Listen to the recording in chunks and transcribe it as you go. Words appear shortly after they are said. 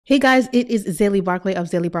Hey guys, it is Zaylee Barkley of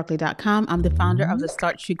ZayleeBarkley.com. I'm the founder of the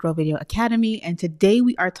Start Shoot Grow Video Academy, and today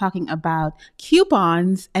we are talking about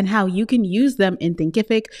coupons and how you can use them in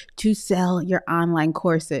Thinkific to sell your online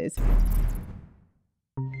courses.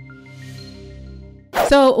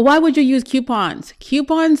 So why would you use coupons?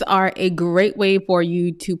 Coupons are a great way for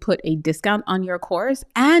you to put a discount on your course,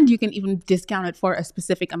 and you can even discount it for a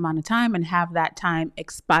specific amount of time and have that time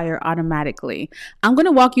expire automatically. I'm going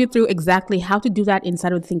to walk you through exactly how to do that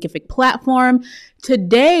inside of the Thinkific platform.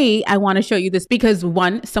 Today, I want to show you this because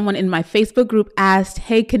someone in my Facebook group asked,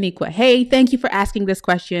 "Hey, Kaniqua, hey, thank you for asking this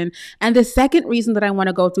question." And the second reason that I want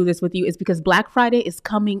to go through this with you is because Black Friday is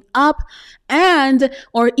coming up,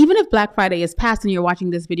 or even if Black Friday is past and you're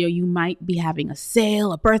watching this video, you might be having a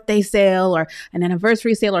sale, a birthday sale, or an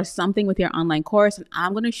anniversary sale or something with your online course. And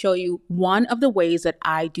I'm going to show you one of the ways that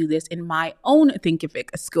I do this in my own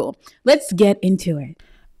Thinkific school. Let's get into it.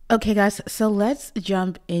 Okay guys, so let's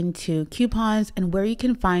jump into coupons and where you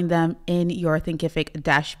can find them in your Thinkific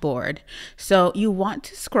dashboard. So you want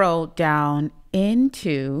to scroll down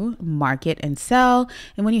into market and sell.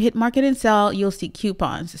 And when you hit market and sell, you'll see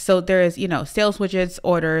coupons. So there's, sales widgets,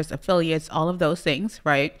 orders, affiliates, all of those things,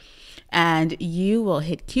 right? And you will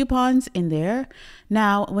hit coupons in there.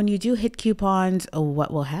 Now, when you do hit coupons,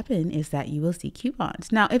 what will happen is that you will see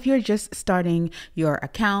coupons. Now, if you're just starting your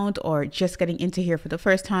account or just getting into here for the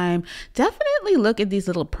first time, definitely look at these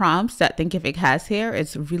little prompts that Thinkific has here.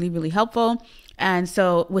 It's really, really helpful. And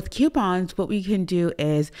so with coupons, what we can do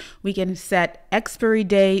is we can set expiry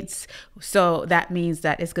dates. So that means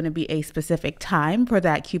that it's going to be a specific time for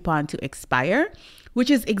that coupon to expire, which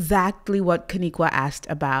is exactly what Kaniqua asked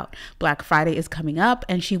about. Black Friday is coming up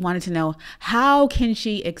and she wanted to know how can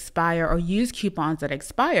she expire or use coupons that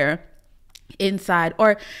expire inside,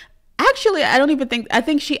 or actually, I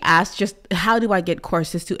think she asked just how do I get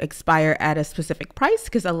courses to expire at a specific price?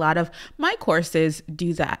 Because a lot of my courses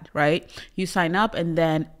do that, right? You sign up and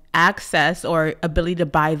then access or ability to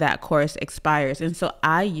buy that course expires. And so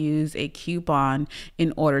I use a coupon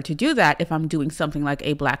in order to do that if I'm doing something like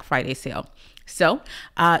a Black Friday sale. So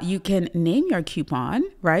you can name your coupon,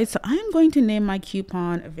 right? So I'm going to name my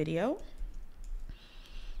coupon video.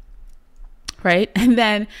 Right? And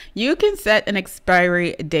then you can set an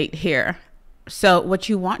expiry date here. So what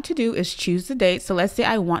you want to do is choose the date. So let's say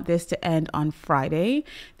I want this to end on Friday,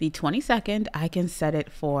 the 22nd. I can set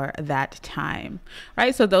it for that time,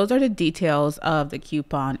 right? So those are the details of the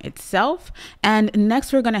coupon itself. And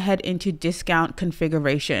next we're going to head into discount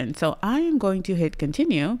configuration. So I am going to hit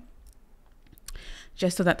continue,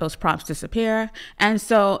 just so that those prompts disappear. And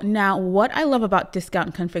so now what I love about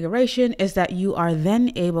discount configuration is that you are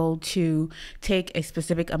then able to take a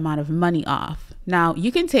specific amount of money off. Now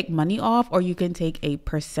you can take money off or you can take a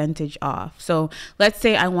percentage off. So let's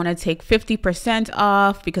say I want to take 50%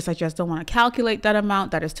 off because I just don't want to calculate that amount.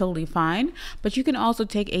 That is totally fine. But you can also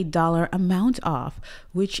take a dollar amount off,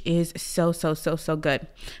 which is so good.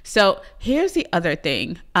 So here's the other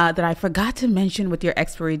thing that I forgot to mention with your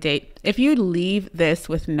expiry date. If you leave this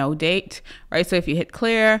with no date, right? So if you hit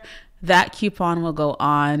clear, that coupon will go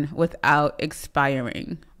on without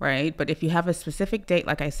expiring, right? But if you have a specific date,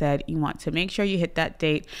 like I said, you want to make sure you hit that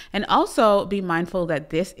date and also be mindful that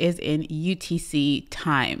this is in UTC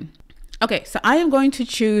time. Okay, so I am going to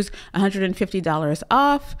choose $150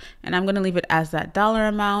 off and I'm going to leave it as that dollar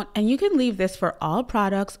amount. And you can leave this for all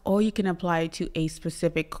products or you can apply it to a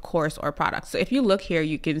specific course or product. So if you look here,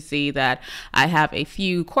 you can see that I have a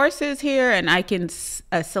few courses here and I can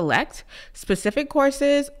select specific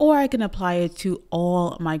courses or I can apply it to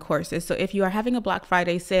all my courses. So if you are having a Black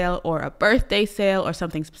Friday sale or a birthday sale or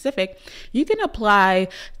something specific, you can apply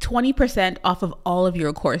 20% off of all of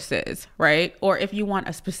your courses, right? Or if you want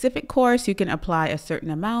a specific course, you can apply a certain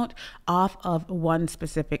amount off of one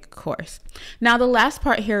specific course. Now, the last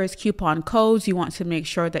part here is coupon codes. You want to make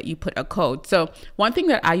sure that you put a code. So one thing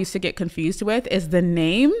that I used to get confused with is the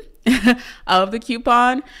name of the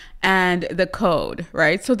coupon and the code,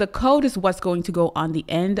 right? So the code is what's going to go on the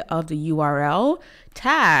end of the URL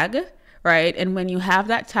tag, right? And when you have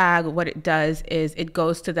that tag, what it does is it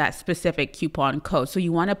goes to that specific coupon code. So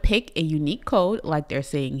you want to pick a unique code like they're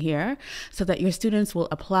saying here so that your students will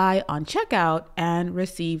apply on checkout and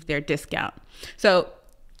receive their discount. So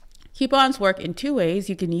coupons work in two ways.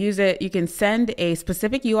 You can use it, you can send a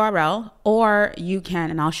specific URL, or you can,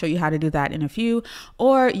 and I'll show you how to do that in a few,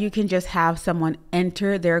 or you can just have someone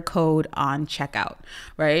enter their code on checkout,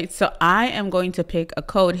 right? So I am going to pick a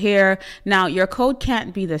code here. Now your code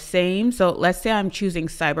can't be the same. So let's say I'm choosing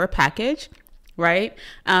cyber package. right?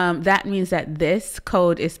 That means that this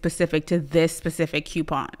code is specific to this specific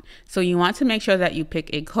coupon. So you want to make sure that you pick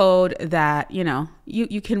a code that,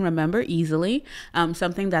 you can remember easily,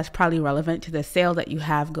 something that's probably relevant to the sale that you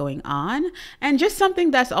have going on, and just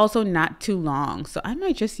something that's also not too long. So I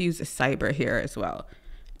might just use a cyber here as well.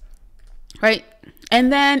 Right.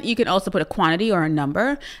 And then you can also put a quantity or a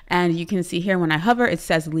number, and you can see here when I hover, it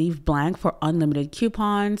says leave blank for unlimited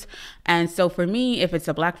coupons. And so for me, if it's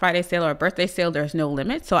a Black Friday sale or a birthday sale, there's no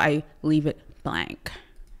limit. So I leave it blank.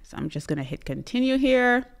 So I'm just going to hit continue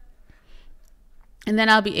here. And then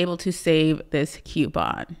I'll be able to save this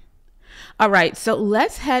coupon. All right. So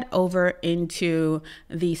let's head over into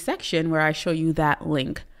the section where I show you that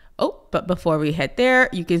link. Oh, but before we head there,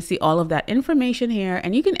 you can see all of that information here,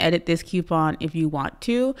 and you can edit this coupon if you want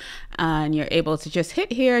to, and you're able to just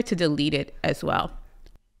hit here to delete it as well.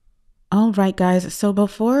 All right, guys. So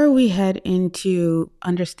before we head into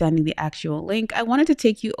understanding the actual link, I wanted to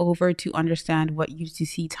take you over to understand what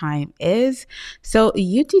UTC time is. So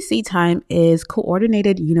UTC time is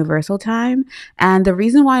Coordinated Universal Time. And the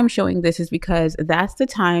reason why I'm showing this is because that's the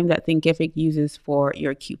time that Thinkific uses for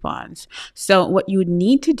your coupons. So what you would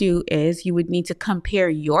need to do is you would need to compare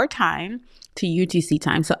your time to UTC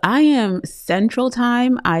time. So I am Central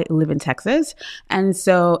Time. I live in Texas. And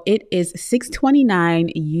so it is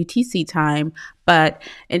 6:29 UTC time, but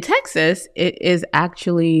in Texas, it is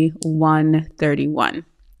actually 1:31,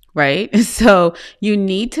 right? So you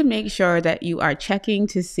need to make sure that you are checking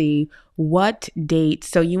to see what date.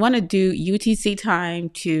 So you want to do UTC time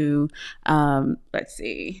to, I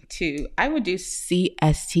would do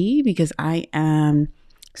CST because I am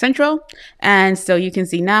Central. And so you can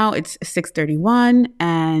see now it's 6:31,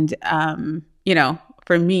 and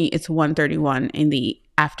for me it's 1:31 in the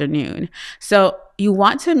afternoon. So you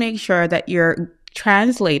want to make sure that you're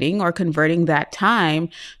translating or converting that time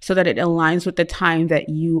so that it aligns with the time that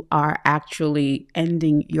you are actually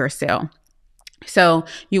ending your sale. So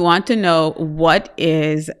you want to know what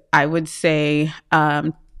is, I would say,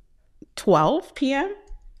 12 p.m.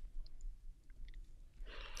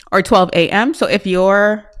 or 12 a.m. So if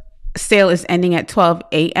your sale is ending at 12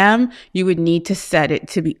 a.m., you would need to set it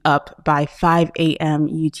to be up by 5 a.m.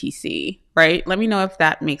 UTC, right? Let me know if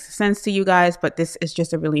that makes sense to you guys, but this is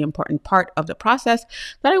just a really important part of the process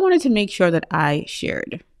that I wanted to make sure that I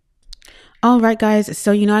shared. All right, guys.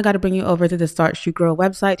 So, I got to bring you over to the Start Shoot Grow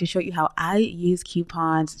website to show you how I use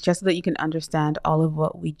coupons just so that you can understand all of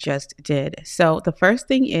what we just did. So the first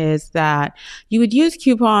thing is that you would use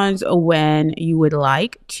coupons when you would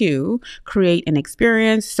like to create an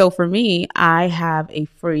experience. So for me, I have a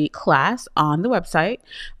free class on the website,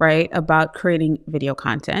 right, about creating video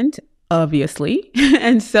content, obviously.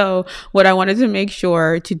 And so what I wanted to make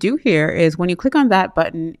sure to do here is when you click on that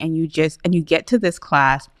button and you get to this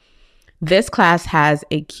class has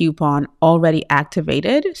a coupon already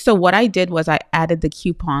activated. So what I did was I added the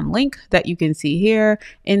coupon link that you can see here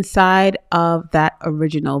inside of that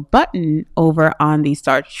original button over on the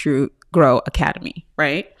Start Shoot Grow Academy,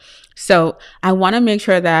 right? So I want to make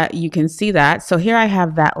sure that you can see that. So here I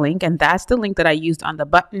have that link, and that's the link that I used on the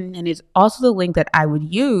button. And it's also the link that I would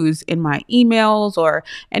use in my emails or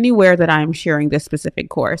anywhere that I'm sharing this specific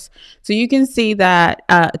course. So you can see that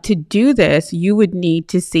to do this, you would need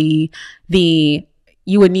to have the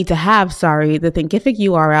Thinkific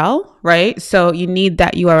URL, right? So you need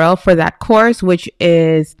that URL for that course, which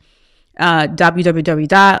is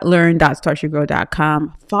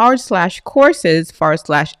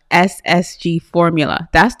www.learn.startshootgrow.com/courses/SSG formula.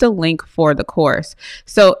 That's the link for the course.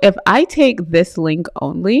 So if I take this link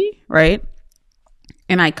only, right,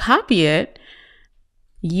 and I copy it,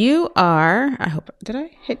 did I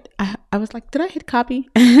hit copy?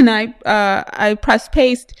 And I press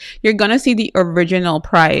paste. You're going to see the original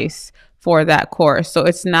price for that course. So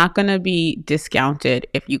it's not going to be discounted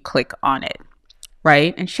if you click on it.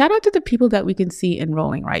 Right. And shout out to the people that we can see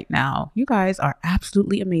enrolling right now. You guys are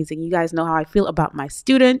absolutely amazing. You guys know how I feel about my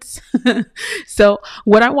students. So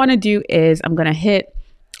what I want to do is I'm going to hit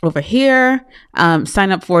over here,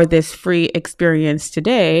 sign up for this free experience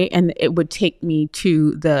today, and it would take me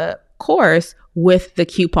to the course with the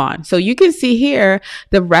coupon. So you can see here,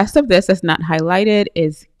 the rest of this that's not highlighted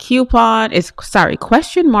is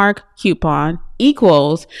question mark coupon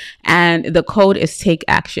equals, and the code is take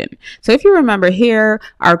action. So if you remember here,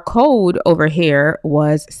 our code over here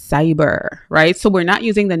was cyber, right? So we're not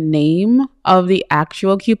using the name of the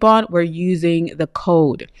actual coupon, we're using the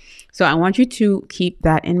code. So I want you to keep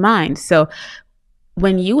that in mind. So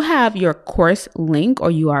when you have your course link or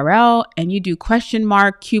URL and you do question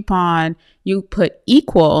mark coupon, you put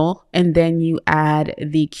equal and then you add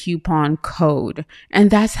the coupon code. And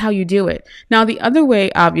that's how you do it. Now, the other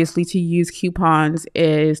way, obviously, to use coupons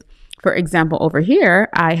is, for example, over here,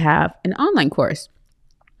 I have an online course.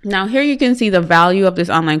 Now here you can see the value of this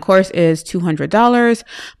online course is $200,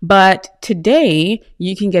 but today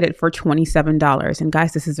you can get it for $27. And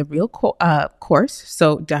guys, this is a real course,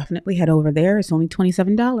 so definitely head over there. It's only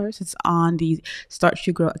 $27. It's on the Start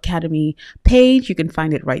to Grow Academy page. You can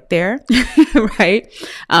find it right there, right?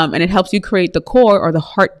 And it helps you create the core or the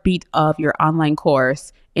heartbeat of your online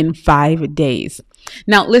course in 5 days.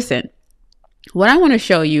 Now listen. What I want to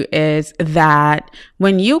show you is that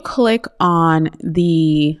when you click on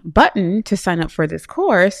the button to sign up for this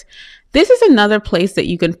course, this is another place that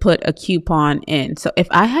you can put a coupon in. So if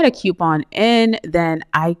I had a coupon in, then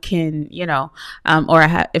I can,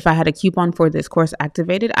 if I had a coupon for this course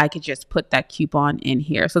activated, I could just put that coupon in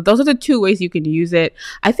here. So those are the two ways you can use it.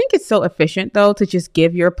 I think it's so efficient though to just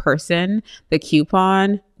give your person the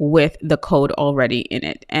coupon with the code already in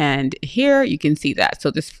it. And here you can see that.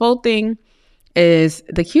 So this full thing is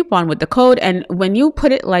the coupon with the code. And when you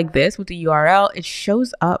put it like this with the URL, it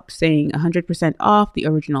shows up saying 100% off the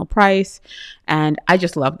original price. And I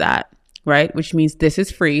just love that, right? Which means this is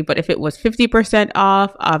free. But if it was 50%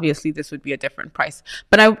 off, obviously this would be a different price.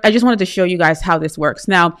 But I just wanted to show you guys how this works.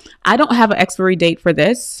 Now, I don't have an expiry date for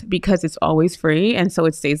this because it's always free. And so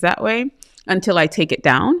it stays that way until I take it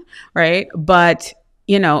down, right? But,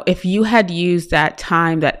 if you had used that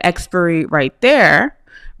time, that expiry right there,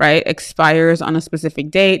 right, expires on a specific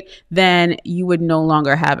date, then you would no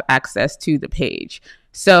longer have access to the page.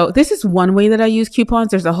 So this is one way that I use coupons.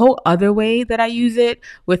 There's a whole other way that I use it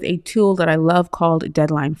with a tool that I love called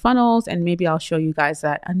Deadline Funnels. And maybe I'll show you guys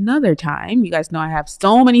that another time. You guys know I have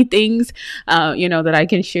so many things, that I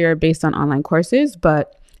can share based on online courses.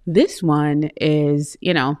 But this one is,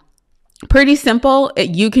 pretty simple.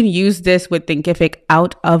 You can use this with Thinkific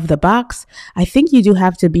out of the box. I think you do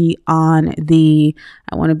have to be on I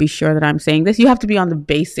want to be sure that I'm saying this. You have to be on the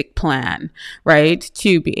basic plan, right,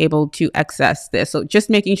 to be able to access this. So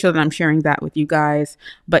just making sure that I'm sharing that with you guys.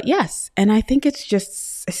 But yes, and I think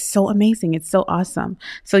it's so amazing. It's so awesome.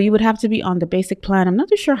 So you would have to be on the basic plan. I'm not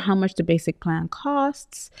too sure how much the basic plan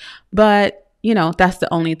costs, but that's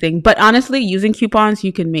the only thing. But honestly, using coupons,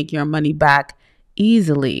 you can make your money back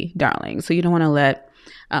easily, darling. So you don't want to let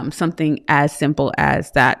something as simple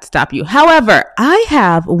as that stop you. However, I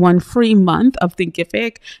have 1 free month of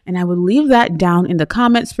Thinkific, and I will leave that down in the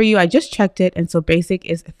comments for you. I just checked it, and so basic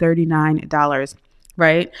is $39.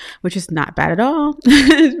 Right? Which is not bad at all.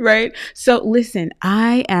 Right? So listen,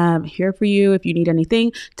 I am here for you. If you need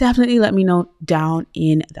anything, definitely let me know down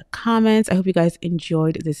in the comments. I hope you guys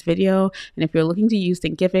enjoyed this video. And if you're looking to use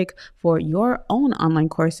Thinkific for your own online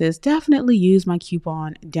courses, definitely use my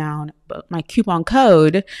coupon code, my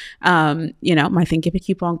Thinkific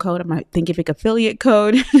coupon code, my Thinkific affiliate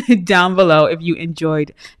code down below if you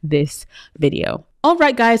enjoyed this video. All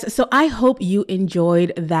right, guys, so I hope you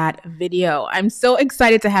enjoyed that video. I'm so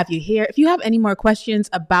excited to have you here. If you have any more questions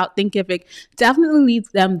about Thinkific, definitely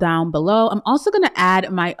leave them down below. I'm also going to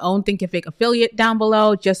add my own Thinkific affiliate down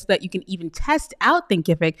below just so that you can even test out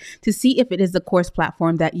Thinkific to see if it is the course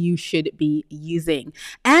platform that you should be using.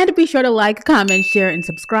 And be sure to like, comment, share, and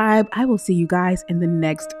subscribe. I will see you guys in the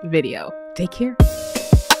next video. Take care.